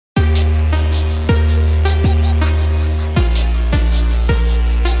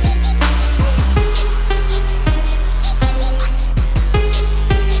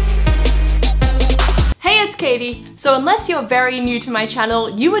Caitie. So unless you're very new to my channel,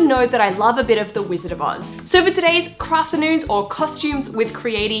 you would know that I love a bit of the Wizard of Oz. So for today's Crafternoons or Costumes with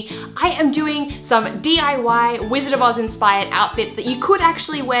Creatie, I am doing some DIY Wizard of Oz inspired outfits that you could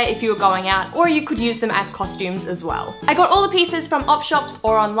actually wear if you were going out, or you could use them as costumes as well. I got all the pieces from op shops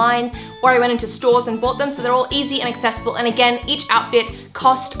or online, or I went into stores and bought them, so they're all easy and accessible. And again, each outfit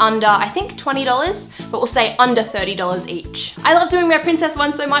cost under, I think $20, but we'll say under $30 each. I love doing my princess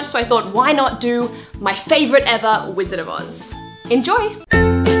ones so much, so I thought, why not do my favorite ever Wizard of Oz? Enjoy!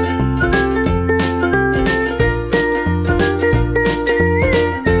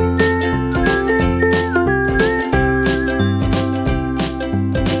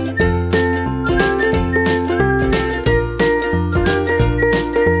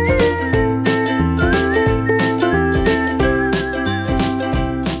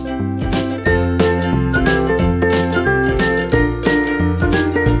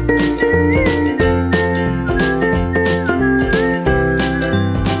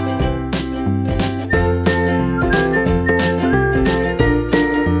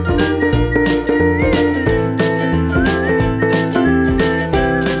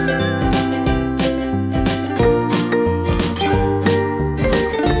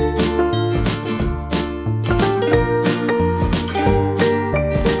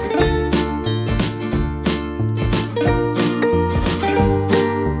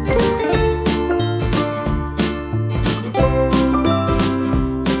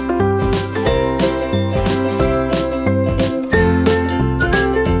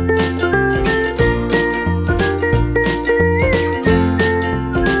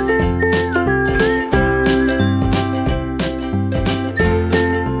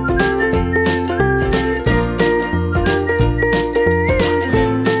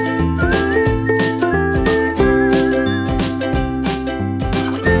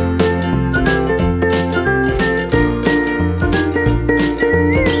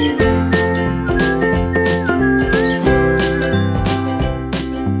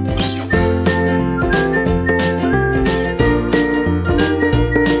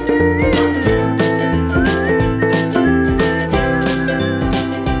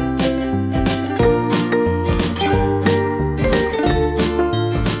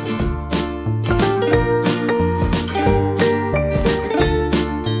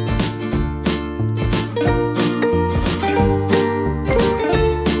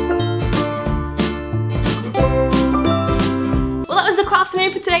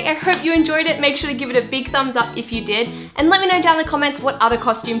 Afternoon for today. I hope you enjoyed it. Make sure to give it a big thumbs up if you did, and let me know down in the comments what other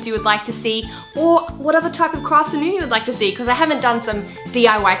costumes you would like to see, or what other type of crafternoon you would like to see, because I haven't done some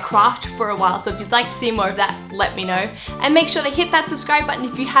DIY craft for a while, so if you'd like to see more of that, let me know. And make sure to hit that subscribe button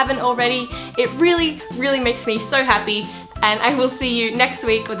if you haven't already. It really makes me so happy, and I will see you next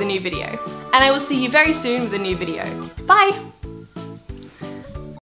week with a new video. And I will see you very soon with a new video. Bye!